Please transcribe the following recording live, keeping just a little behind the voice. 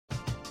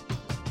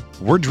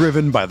We're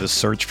driven by the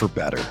search for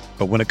better.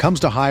 But when it comes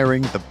to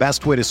hiring, the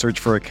best way to search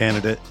for a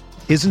candidate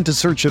isn't to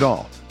search at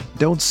all.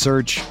 Don't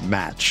search,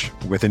 match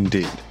with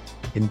Indeed.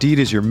 Indeed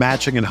is your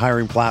matching and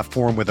hiring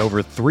platform with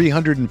over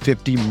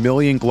 350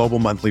 million global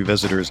monthly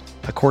visitors,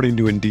 according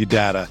to Indeed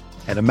data,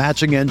 and a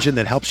matching engine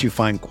that helps you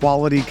find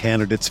quality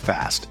candidates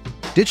fast.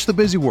 Ditch the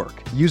busy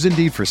work. Use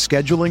Indeed for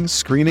scheduling,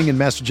 screening, and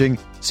messaging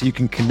so you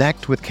can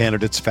connect with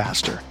candidates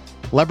faster.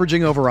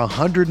 Leveraging over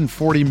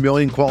 140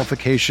 million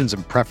qualifications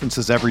and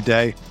preferences every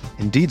day,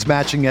 Indeed's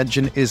matching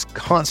engine is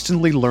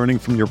constantly learning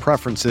from your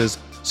preferences,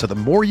 so the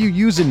more you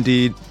use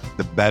Indeed,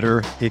 the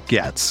better it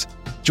gets.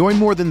 Join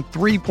more than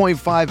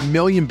 3.5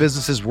 million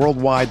businesses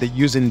worldwide that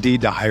use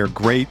Indeed to hire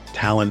great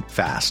talent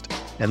fast.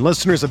 And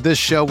listeners of this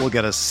show will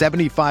get a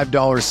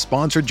 $75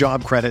 sponsored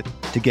job credit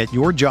to get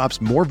your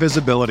jobs more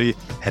visibility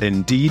at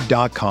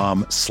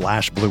Indeed.com/Blue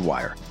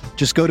Wire.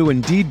 Just go to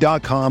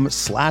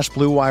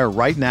Indeed.com/Blue Wire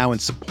right now and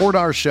support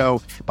our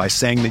show by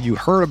saying that you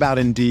heard about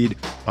Indeed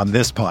on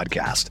this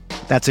podcast.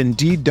 That's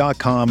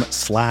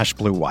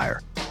Indeed.com/Blue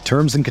Wire.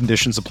 Terms and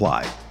conditions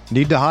apply.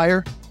 Need to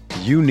hire?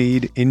 You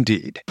need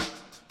Indeed.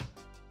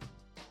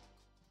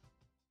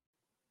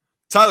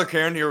 Tyler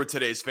Karen here with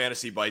today's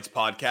Fantasy Bites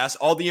podcast.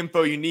 All the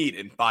info you need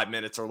in 5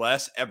 minutes or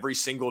less every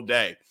single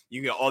day.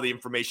 You can get all the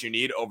information you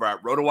need over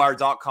at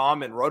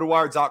rotowire.com and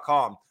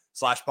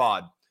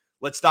rotowire.com/pod.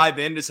 Let's dive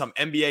into some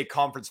NBA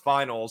conference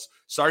finals,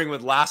 starting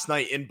with last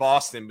night in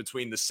Boston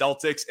between the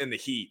Celtics and the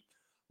Heat.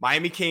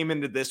 Miami came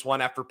into this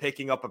one after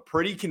picking up a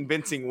pretty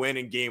convincing win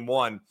in Game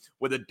 1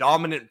 with a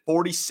dominant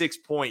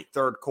 46-point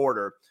third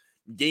quarter.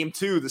 Game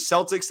 2, the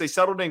Celtics, they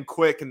settled in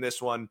quick in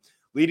this one,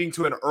 leading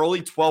to an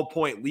early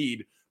 12-point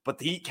lead, but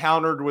the Heat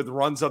countered with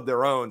runs of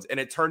their own, and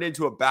it turned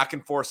into a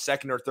back-and-forth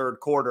second or third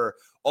quarter,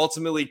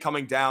 ultimately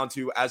coming down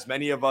to, as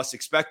many of us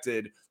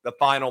expected, the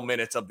final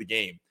minutes of the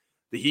game.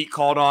 The Heat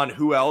called on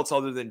who else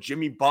other than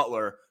Jimmy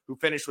Butler, who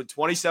finished with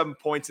 27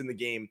 points in the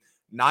game,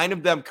 9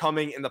 of them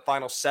coming in the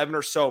final 7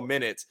 or so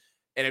minutes.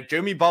 And if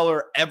Jimmy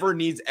Butler ever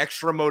needs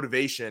extra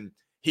motivation,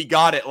 he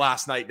got it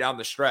last night down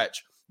the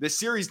stretch. This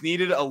series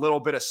needed a little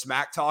bit of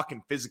smack talk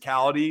and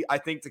physicality, I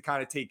think, to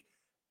kind of take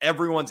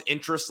everyone's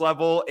interest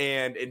level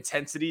and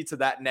intensity to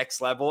that next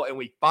level, and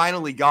we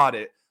finally got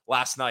it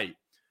last night.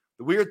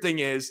 The weird thing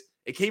is,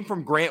 it came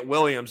from Grant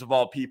Williams, of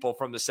all people,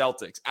 from the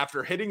Celtics.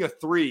 After hitting a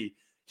three,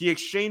 he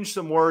exchanged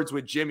some words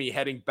with Jimmy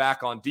heading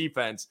back on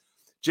defense.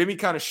 Jimmy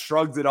kind of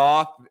shrugged it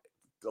off,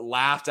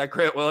 laughed at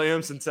Grant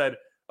Williams, and said,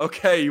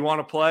 "Okay, you want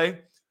to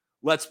play?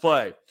 Let's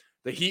play."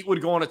 The Heat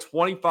would go on a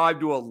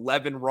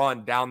 25-11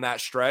 run down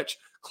that stretch,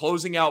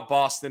 closing out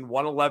Boston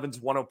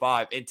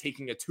 111-105 and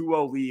taking a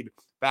 2-0 lead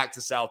back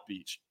to South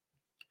Beach.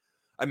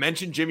 I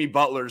mentioned Jimmy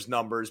Butler's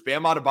numbers.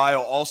 Bam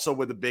Adebayo also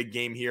with a big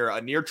game here, a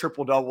near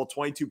triple-double,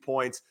 22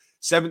 points,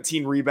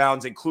 17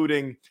 rebounds,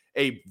 including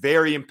a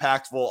very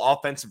impactful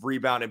offensive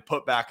rebound and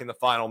putback in the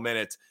final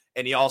minutes,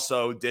 and he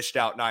also dished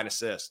out 9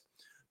 assists.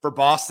 For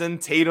Boston,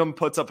 Tatum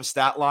puts up a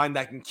stat line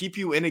that can keep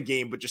you in a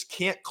game, but just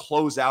can't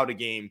close out a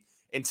game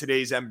in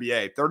today's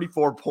NBA.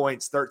 34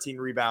 points, 13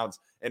 rebounds,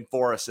 and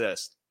 4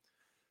 assists.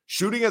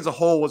 Shooting as a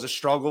whole was a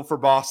struggle for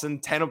Boston,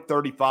 10 of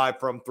 35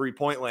 from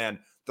three-point land.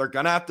 They're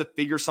going to have to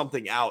figure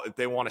something out if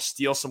they want to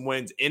steal some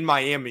wins in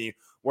Miami,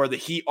 where the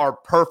Heat are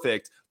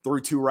perfect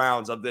through 2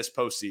 rounds of this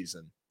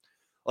postseason.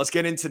 Let's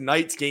get into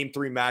tonight's Game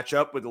 3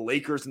 matchup with the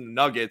Lakers and the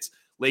Nuggets.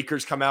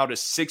 Lakers come out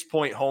as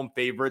 6-point home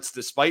favorites,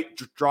 despite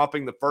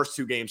dropping the first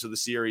 2 games of the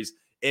series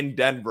in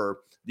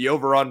Denver. The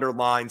over-under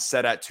line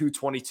set at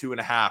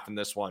 222.5 in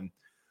this one.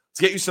 Let's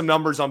get you some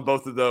numbers on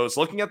both of those.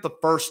 Looking at the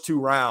first 2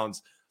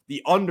 rounds,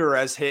 the under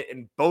has hit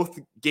in both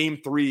Game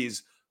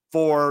 3s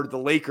for the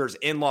Lakers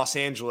in Los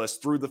Angeles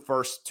through the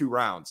first 2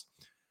 rounds.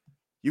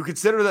 You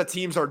consider that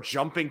teams are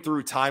jumping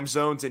through time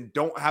zones and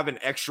don't have an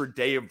extra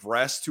day of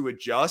rest to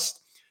adjust.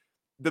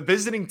 The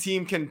visiting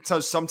team can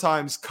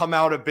sometimes come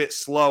out a bit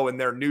slow in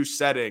their new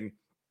setting,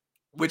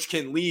 which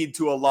can lead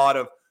to a lot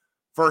of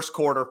first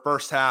quarter,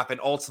 first half,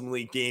 and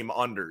ultimately game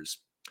unders.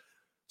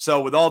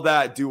 So with all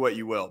that, do what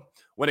you will.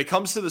 When it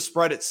comes to the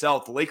spread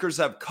itself, the Lakers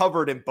have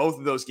covered in both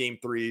of those Game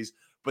 3s,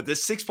 but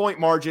this 6-point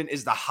margin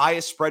is the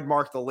highest spread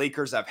mark the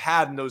Lakers have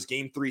had in those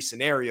Game 3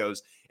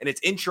 scenarios. And it's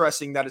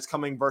interesting that it's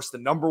coming versus the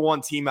number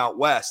 1 team out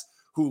west,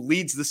 who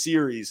leads the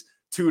series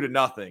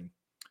 2-0.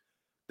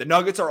 The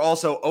Nuggets are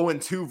also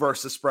 0-2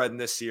 versus the spread in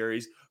this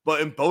series,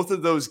 but in both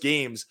of those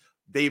games,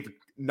 they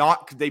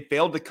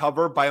failed to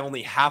cover by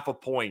only half a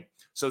point.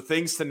 So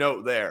things to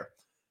note there.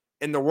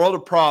 In the world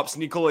of props,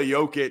 Nikola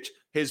Jokic,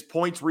 his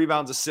points,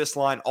 rebounds, assist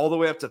line all the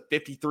way up to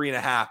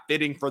 53.5,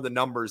 fitting for the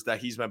numbers that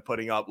he's been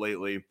putting up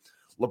lately.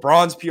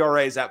 LeBron's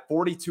PRA is at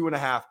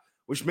 42.5,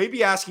 which may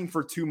be asking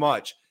for too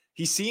much.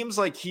 He seems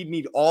like he'd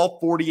need all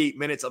 48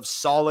 minutes of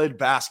solid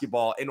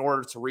basketball in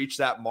order to reach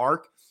that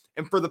mark.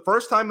 And for the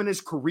first time in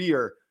his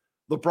career,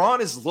 LeBron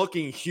is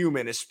looking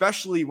human,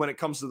 especially when it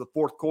comes to the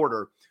fourth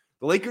quarter.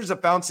 The Lakers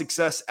have found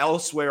success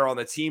elsewhere on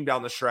the team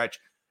down the stretch,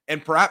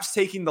 and perhaps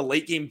taking the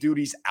late game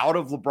duties out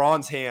of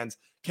LeBron's hands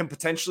can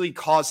potentially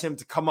cause him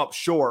to come up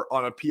short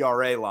on a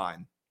PRA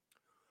line.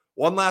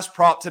 One last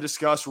prop to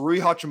discuss, Rui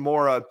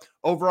Hachimura,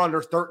 over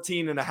under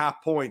 13.5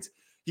 points.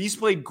 He's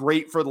played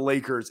great for the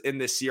Lakers in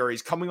this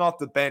series, coming off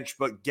the bench,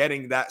 but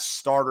getting that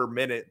starter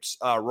minutes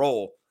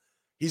role.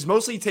 He's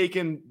mostly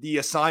taken the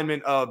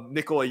assignment of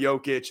Nikola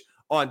Jokic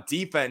on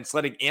defense,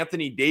 letting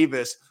Anthony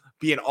Davis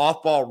be an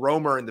off-ball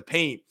roamer in the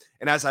paint.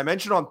 And as I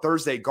mentioned on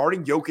Thursday,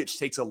 guarding Jokic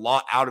takes a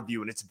lot out of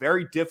you, and it's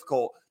very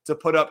difficult to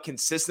put up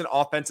consistent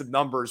offensive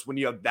numbers when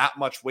you have that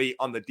much weight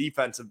on the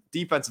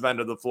defensive end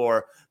of the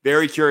floor.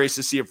 Very curious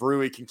to see if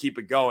Rui can keep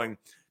it going.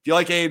 If you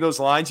like any of those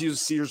lines,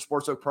 use Caesars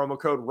Sportsbook promo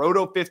code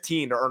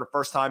ROTO15 to earn a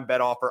first-time bet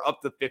offer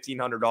up to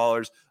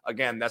 $1,500.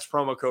 Again, that's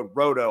promo code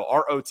ROTO,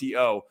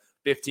 ROTO,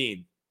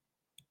 15.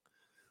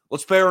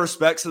 Let's pay our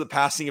respects to the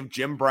passing of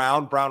Jim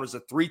Brown. Brown was a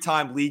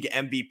 3-time league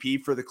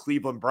MVP for the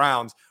Cleveland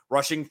Browns,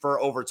 rushing for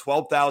over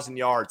 12,000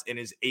 yards in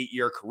his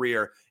 8-year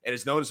career, and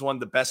is known as one of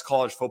the best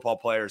college football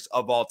players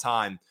of all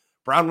time.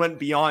 Brown went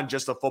beyond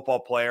just a football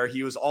player.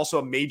 He was also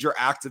a major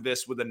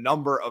activist with a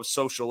number of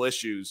social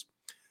issues.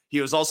 He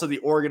was also the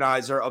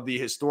organizer of the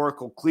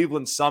historical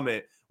Cleveland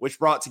Summit, which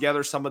brought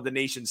together some of the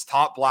nation's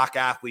top black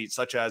athletes,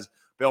 such as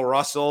Bill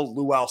Russell,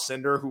 Lou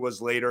Alcindor, who was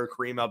later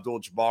Kareem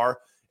Abdul-Jabbar,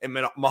 and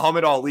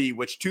Muhammad Ali,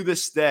 which to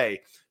this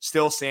day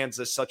still stands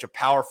as such a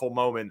powerful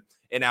moment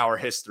in our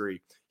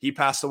history. He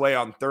passed away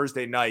on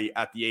Thursday night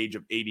at the age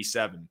of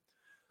 87.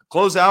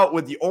 Close out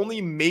with the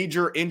only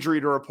major injury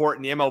to report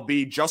in the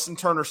MLB. Justin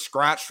Turner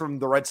scratched from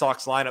the Red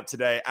Sox lineup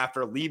today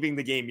after leaving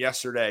the game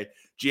yesterday.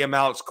 GM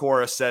Alex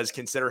Cora says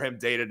consider him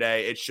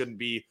day-to-day. It shouldn't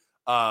be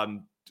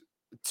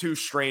too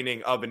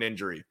straining of an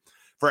injury.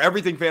 For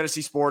everything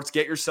fantasy sports,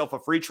 get yourself a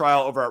free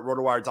trial over at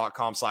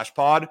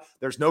rotowire.com/pod.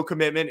 There's no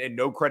commitment and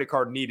no credit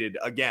card needed.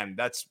 Again,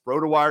 that's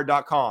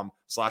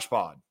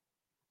rotowire.com/pod.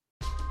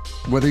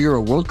 Whether you're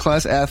a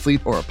world-class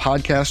athlete or a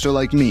podcaster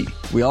like me,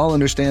 we all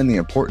understand the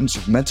importance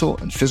of mental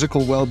and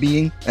physical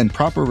well-being and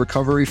proper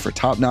recovery for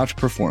top-notch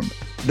performance.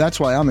 That's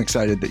why I'm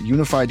excited that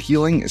Unified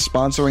Healing is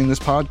sponsoring this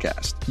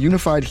podcast.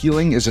 Unified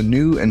Healing is a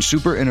new and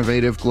super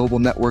innovative global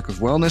network of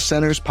wellness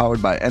centers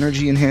powered by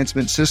Energy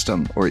Enhancement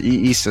System, or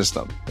EE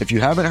System. If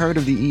you haven't heard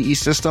of the EE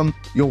System,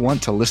 you'll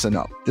want to listen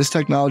up. This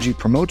technology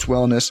promotes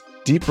wellness,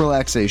 deep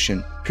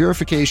relaxation,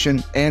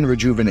 purification, and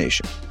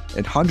rejuvenation.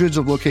 In hundreds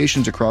of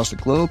locations across the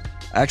globe,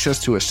 access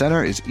to a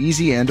center is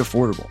easy and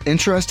affordable.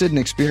 Interested in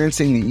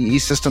experiencing the EE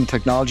System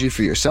technology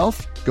for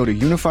yourself? Go to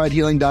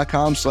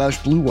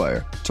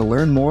unifiedhealing.com/bluewire to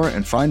learn more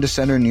and find a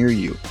center near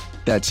you.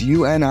 That's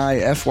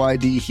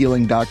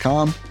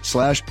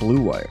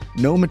unifydhealing.com/bluewire.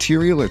 No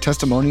material or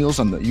testimonials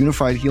on the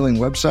Unified Healing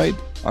website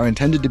are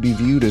intended to be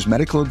viewed as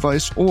medical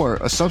advice or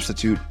a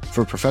substitute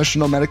for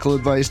professional medical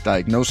advice,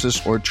 diagnosis,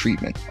 or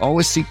treatment.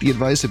 Always seek the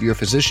advice of your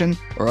physician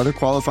or other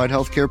qualified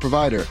healthcare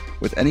provider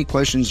with any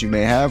questions you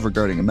may have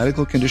regarding a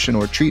medical condition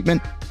or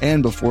treatment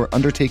and before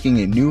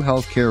undertaking a new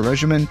healthcare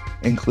regimen,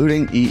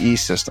 including EE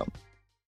System.